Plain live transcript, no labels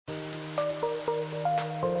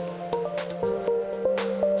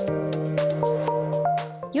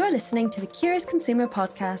You're listening to the Curious Consumer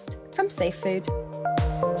podcast from Safe Food.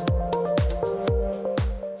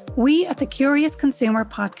 We at the Curious Consumer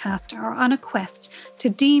podcast are on a quest to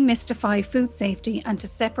demystify food safety and to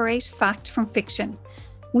separate fact from fiction.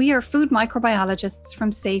 We are food microbiologists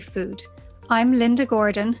from Safe Food. I'm Linda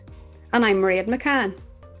Gordon. And I'm Mairead McCann.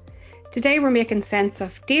 Today we're making sense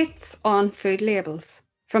of dates on food labels.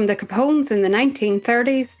 From the Capones in the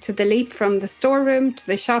 1930s to the leap from the storeroom to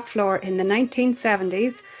the shop floor in the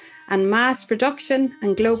 1970s and mass production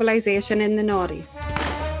and globalisation in the noughties.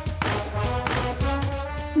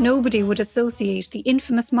 Nobody would associate the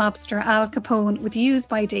infamous mobster Al Capone with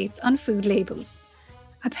use-by dates on food labels.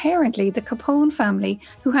 Apparently, the Capone family,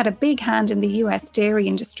 who had a big hand in the US dairy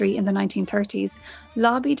industry in the 1930s,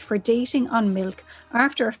 lobbied for dating on milk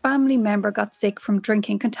after a family member got sick from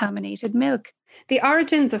drinking contaminated milk. The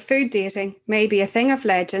origins of food dating may be a thing of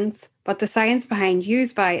legends, but the science behind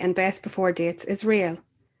use-by and best before dates is real.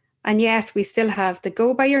 And yet, we still have the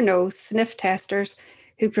go-by-your-nose sniff testers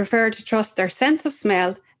who prefer to trust their sense of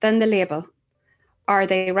smell than the label. Are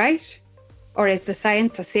they right? Or is the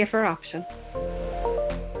science a safer option?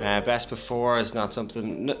 Best before is not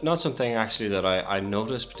something actually that I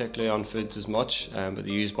notice particularly on foods as much, but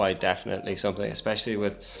the use by definitely something, especially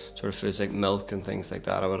with sort of foods like milk and things like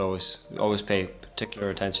that. I would always pay particular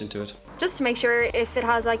attention to it. Just to make sure if it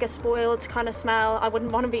has like a spoiled kind of smell, I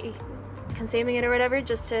wouldn't want to be consuming it or whatever,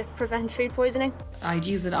 just to prevent food poisoning. I'd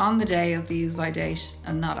use it on the day of the use by date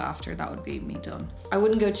and not after. That would be me done. I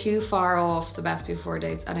wouldn't go too far off the best before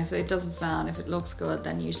dates, and if it doesn't smell and if it looks good,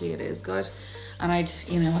 then usually it is good. And I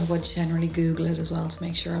would generally Google it as well to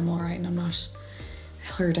make sure I'm alright and I'm not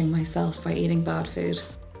hurting myself by eating bad food.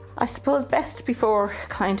 I suppose best before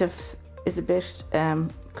kind of is a bit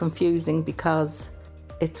confusing because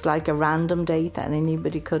it's like a random date that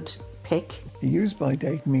anybody could pick. The use by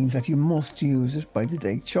date means that you must use it by the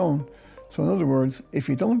date shown. So in other words, if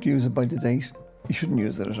you don't use it by the date, you shouldn't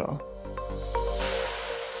use it at all.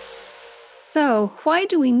 So, why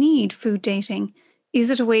do we need food dating? Is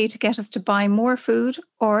it a way to get us to buy more food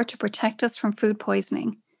or to protect us from food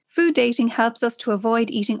poisoning? Food dating helps us to avoid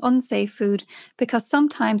eating unsafe food because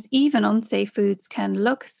sometimes even unsafe foods can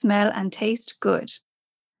look, smell and taste good.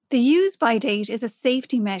 The use-by date is a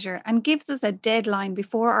safety measure and gives us a deadline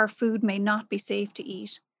before our food may not be safe to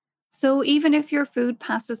eat. So even if your food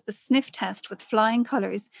passes the sniff test with flying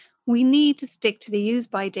colours, we need to stick to the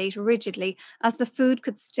use-by date rigidly as the food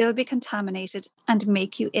could still be contaminated and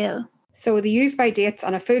make you ill. So the use-by dates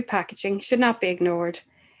on a food packaging should not be ignored.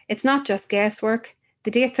 It's not just guesswork.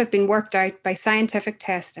 The dates have been worked out by scientific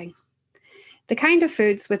testing. The kind of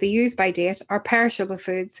foods with a use-by date are perishable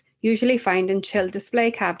foods usually found in chilled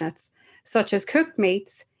display cabinets, such as cooked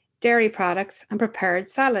meats, dairy products and prepared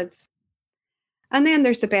salads. And then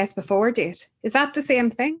there's the best before date. Is that the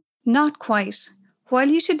same thing? Not quite. While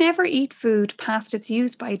you should never eat food past its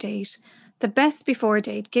use-by date, the best before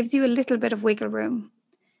date gives you a little bit of wiggle room.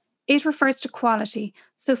 It refers to quality,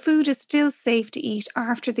 so food is still safe to eat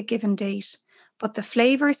after the given date, but the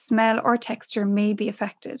flavour, smell or texture may be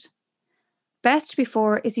affected. Best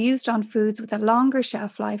before is used on foods with a longer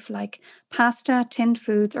shelf life like pasta, tinned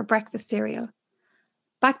foods or breakfast cereal.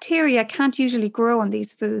 Bacteria can't usually grow on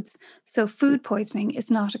these foods, so food poisoning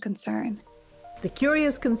is not a concern. The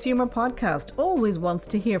Curious Consumer podcast always wants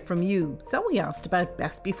to hear from you, so we asked about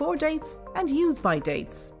best before dates and use by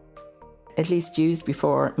dates. At least used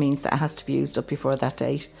before means that it has to be used up before that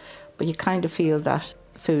date, but you kind of feel that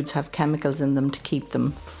foods have chemicals in them to keep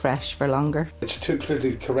them fresh for longer. It's too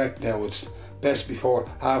politically correct now. It's best before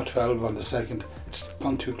 12:30 on the 2nd. It's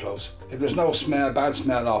gone too close. If there's no bad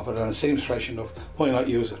smell of it and it seems fresh enough, why not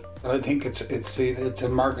use it? And I think it's a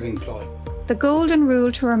marketing ploy. The golden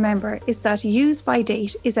rule to remember is that use by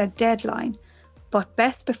date is a deadline, but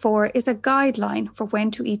best before is a guideline for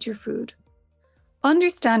when to eat your food.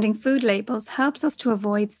 Understanding food labels helps us to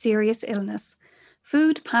avoid serious illness.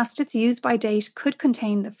 Food past its use-by date could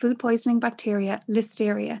contain the food poisoning bacteria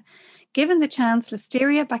Listeria. Given the chance,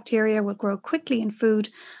 Listeria bacteria will grow quickly in food,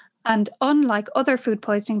 and unlike other food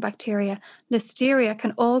poisoning bacteria, Listeria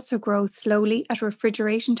can also grow slowly at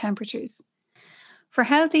refrigeration temperatures. For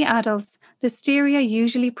healthy adults, Listeria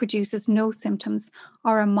usually produces no symptoms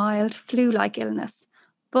or a mild flu-like illness.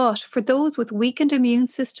 But for those with weakened immune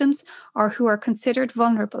systems or who are considered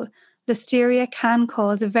vulnerable, Listeria can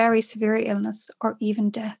cause a very severe illness or even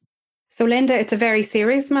death. So Linda, it's a very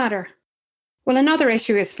serious matter. Well, another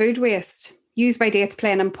issue is food waste. Use-by dates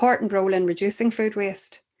play an important role in reducing food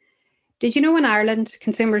waste. Did you know in Ireland,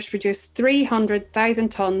 consumers produce 300,000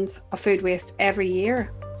 tonnes of food waste every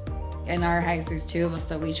year? In our house there's 2 of us,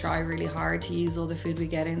 so we try really hard to use all the food we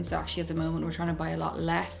get in. So actually at the moment we're trying to buy a lot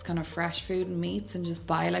less kind of fresh food and meats and just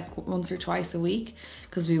buy like once or twice a week,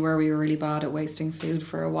 because we were really bad at wasting food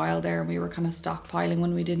for a while there, and we were kind of stockpiling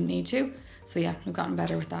when we didn't need to. So yeah, we've gotten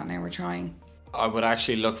better with that now. We're trying. I would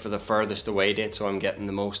actually look for the furthest away date, so I'm getting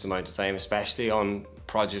the most amount of time, especially on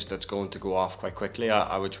produce that's going to go off quite quickly.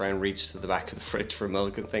 I would try and reach to the back of the fridge for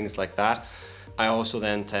milk and things like that. I also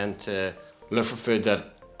then tend to look for food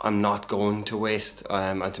that I'm not going to waste,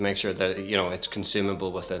 and to make sure that it's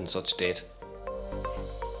consumable within such date.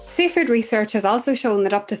 Safe Food research has also shown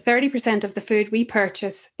that up to 30% of the food we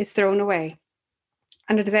purchase is thrown away.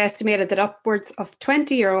 And it is estimated that upwards of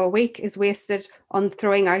 €20 a week is wasted on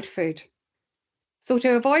throwing out food. So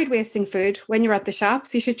to avoid wasting food when you're at the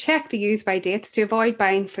shops, you should check the use by dates to avoid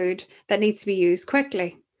buying food that needs to be used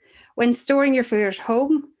quickly. When storing your food at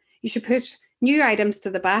home, you should put new items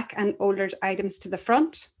to the back and older items to the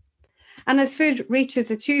front. And as food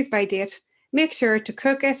reaches its use by date, make sure to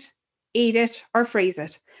cook it, eat it, or freeze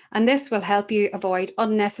it. And this will help you avoid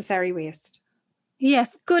unnecessary waste.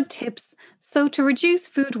 Yes, good tips. So to reduce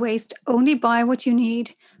food waste, only buy what you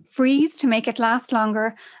need, freeze to make it last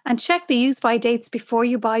longer, and check the use by dates before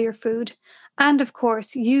you buy your food. And of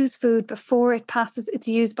course, use food before it passes its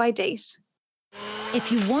use by date.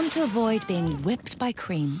 If you want to avoid being whipped by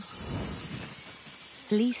cream,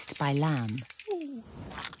 fleeced by lamb,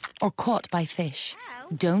 or caught by fish,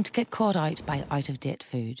 don't get caught out by out-of-date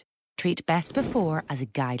food. Treat best before as a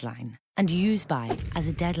guideline and use by as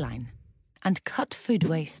a deadline. And cut food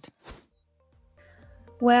waste.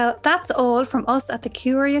 Well, that's all from us at the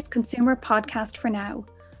Curious Consumer Podcast for now.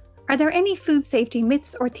 Are there any food safety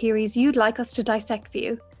myths or theories you'd like us to dissect for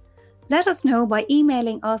you? Let us know by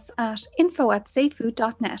emailing us at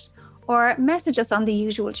info@safefood.net or message us on the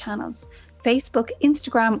usual channels, Facebook,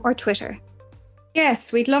 Instagram or Twitter.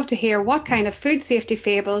 Yes, we'd love to hear what kind of food safety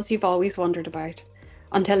fables you've always wondered about.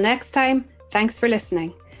 Until next time, thanks for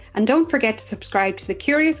listening. And don't forget to subscribe to the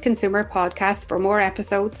Curious Consumer Podcast for more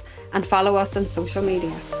episodes and follow us on social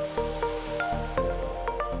media.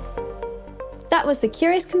 That was the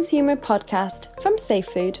Curious Consumer Podcast from Safe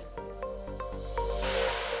Food.